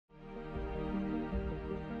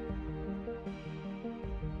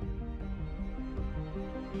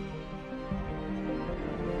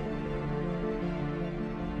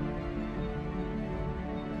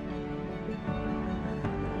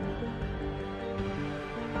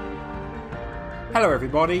Hello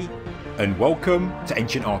everybody, and welcome to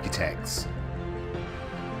Ancient Architects.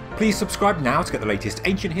 Please subscribe now to get the latest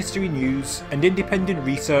ancient history news and independent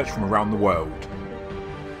research from around the world.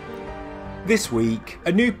 This week,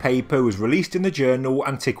 a new paper was released in the journal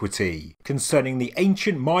Antiquity concerning the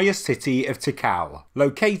ancient Maya city of Tikal,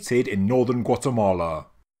 located in northern Guatemala.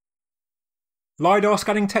 LiDAR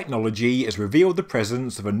scanning technology has revealed the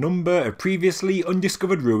presence of a number of previously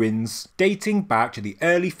undiscovered ruins dating back to the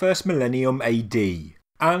early 1st millennium AD,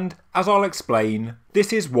 and, as I'll explain,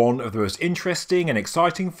 this is one of the most interesting and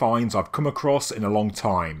exciting finds I've come across in a long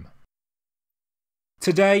time.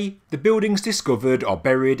 Today, the buildings discovered are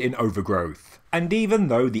buried in overgrowth, and even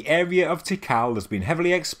though the area of Tikal has been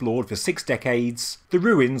heavily explored for 6 decades, the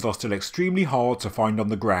ruins are still extremely hard to find on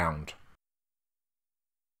the ground.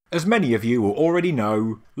 As many of you will already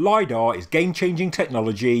know, LiDAR is game-changing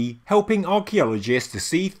technology, helping archaeologists to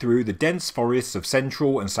see through the dense forests of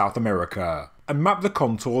Central and South America, and map the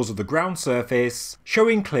contours of the ground surface,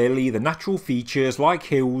 showing clearly the natural features like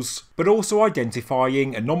hills, but also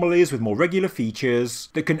identifying anomalies with more regular features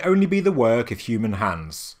that can only be the work of human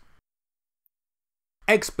hands.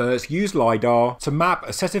 Experts use LiDAR to map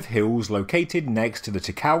a set of hills located next to the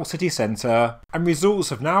Tikal city centre, and results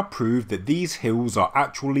have now proved that these hills are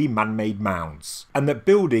actually man-made mounds, and that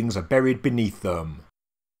buildings are buried beneath them.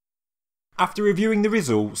 After reviewing the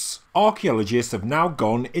results, archaeologists have now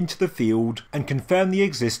gone into the field and confirmed the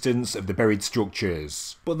existence of the buried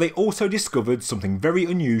structures, but they also discovered something very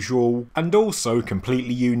unusual and also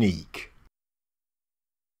completely unique.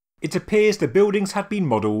 It appears the buildings had been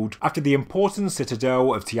modelled after the important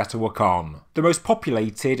citadel of Teotihuacan, the most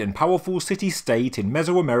populated and powerful city-state in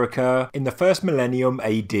Mesoamerica in the 1st millennium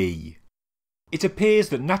AD. It appears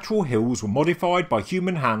that natural hills were modified by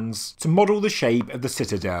human hands to model the shape of the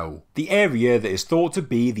citadel, the area that is thought to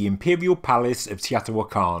be the imperial palace of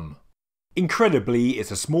Teotihuacan. Incredibly,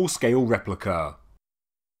 it's a small-scale replica.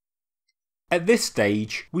 At this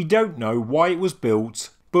stage, we don't know why it was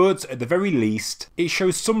built, but at the very least, it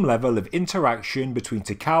shows some level of interaction between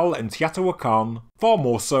Tikal and Teotihuacan, far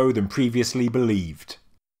more so than previously believed.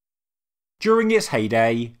 During its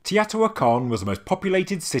heyday, Teotihuacan was the most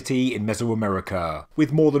populated city in Mesoamerica,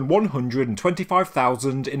 with more than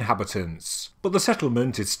 125,000 inhabitants, but the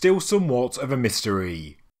settlement is still somewhat of a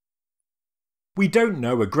mystery. We don't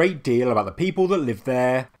know a great deal about the people that lived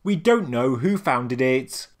there, we don't know who founded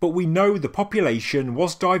it, but we know the population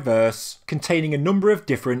was diverse, containing a number of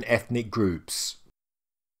different ethnic groups.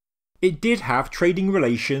 It did have trading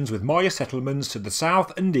relations with Maya settlements to the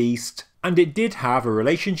south and east, and it did have a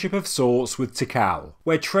relationship of sorts with Tikal,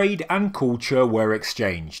 where trade and culture were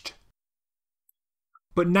exchanged.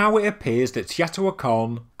 But now it appears that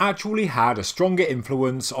Teotihuacan actually had a stronger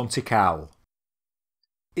influence on Tikal.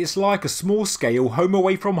 It's like a small-scale home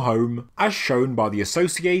away from home, as shown by the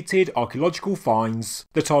associated archaeological finds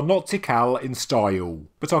that are not Tikal in style,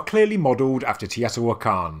 but are clearly modelled after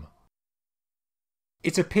Teotihuacan.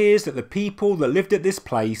 It appears that the people that lived at this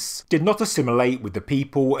place did not assimilate with the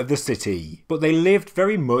people of the city, but they lived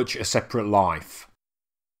very much a separate life.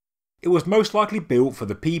 It was most likely built for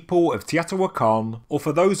the people of Teotihuacan or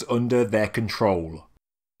for those under their control.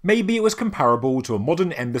 Maybe it was comparable to a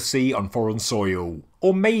modern embassy on foreign soil,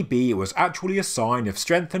 or maybe it was actually a sign of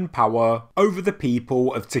strength and power over the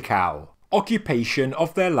people of Tikal, occupation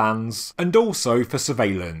of their lands, and also for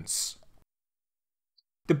surveillance.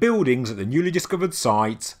 The buildings at the newly discovered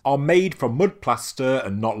site are made from mud plaster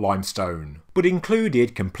and not limestone, but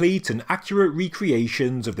included complete and accurate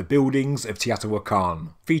recreations of the buildings of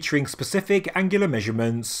Teotihuacan, featuring specific angular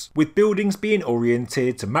measurements, with buildings being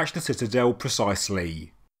oriented to match the citadel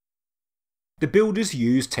precisely. The builders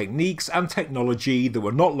used techniques and technology that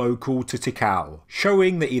were not local to Tikal,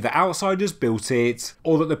 showing that either outsiders built it,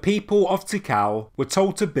 or that the people of Tikal were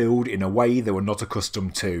told to build in a way they were not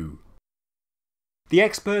accustomed to. The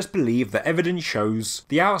experts believe that evidence shows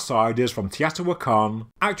the outsiders from Teotihuacan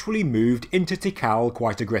actually moved into Tikal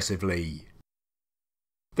quite aggressively.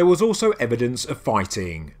 There was also evidence of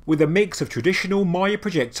fighting, with a mix of traditional Maya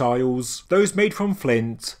projectiles, those made from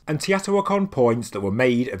flint, and Teotihuacan points that were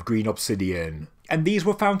made of green obsidian, and these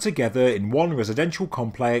were found together in one residential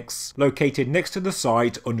complex located next to the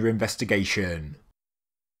site under investigation.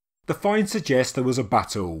 The finds suggest there was a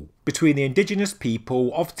battle between the indigenous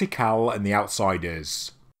people of Tikal and the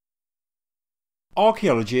outsiders.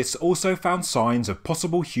 Archaeologists also found signs of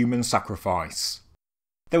possible human sacrifice.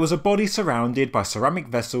 There was a body surrounded by ceramic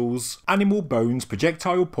vessels, animal bones,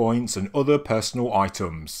 projectile points, and other personal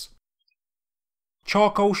items.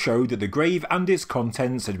 Charcoal showed that the grave and its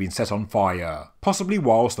contents had been set on fire, possibly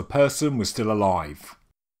whilst the person was still alive.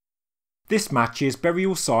 This matches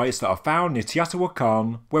burial sites that are found near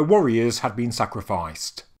Teotihuacan where warriors had been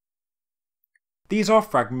sacrificed. These are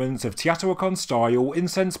fragments of Teotihuacan-style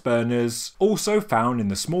incense burners, also found in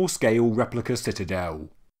the small-scale Replica citadel.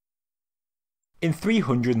 In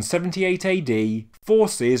 378 AD,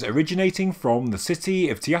 forces originating from the city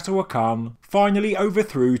of Teotihuacan finally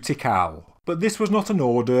overthrew Tikal, but this was not an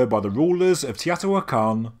order by the rulers of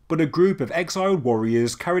Teotihuacan, but a group of exiled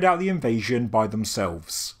warriors carried out the invasion by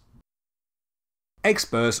themselves.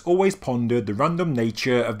 Experts always pondered the random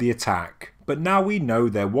nature of the attack, but now we know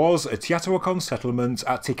there was a Teotihuacan settlement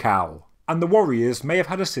at Tikal, and the warriors may have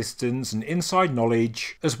had assistance and inside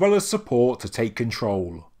knowledge, as well as support to take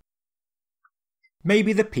control.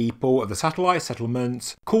 Maybe the people of the satellite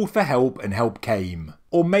settlement called for help and help came,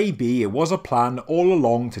 or maybe it was a plan all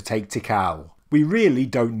along to take Tikal. We really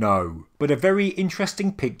don't know, but a very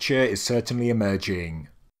interesting picture is certainly emerging.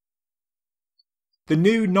 The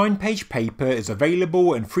new 9-page paper is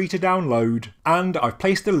available and free to download, and I've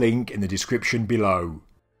placed a link in the description below.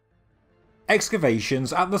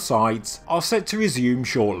 Excavations at the site are set to resume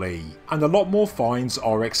shortly, and a lot more finds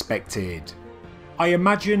are expected. I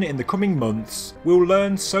imagine in the coming months we'll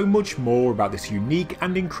learn so much more about this unique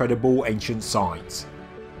and incredible ancient site.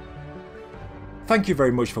 Thank you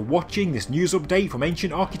very much for watching this news update from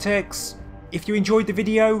Ancient Architects. If you enjoyed the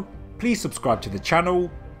video, please subscribe to the channel,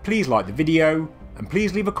 please like the video, and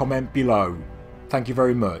please leave a comment below. Thank you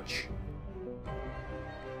very much.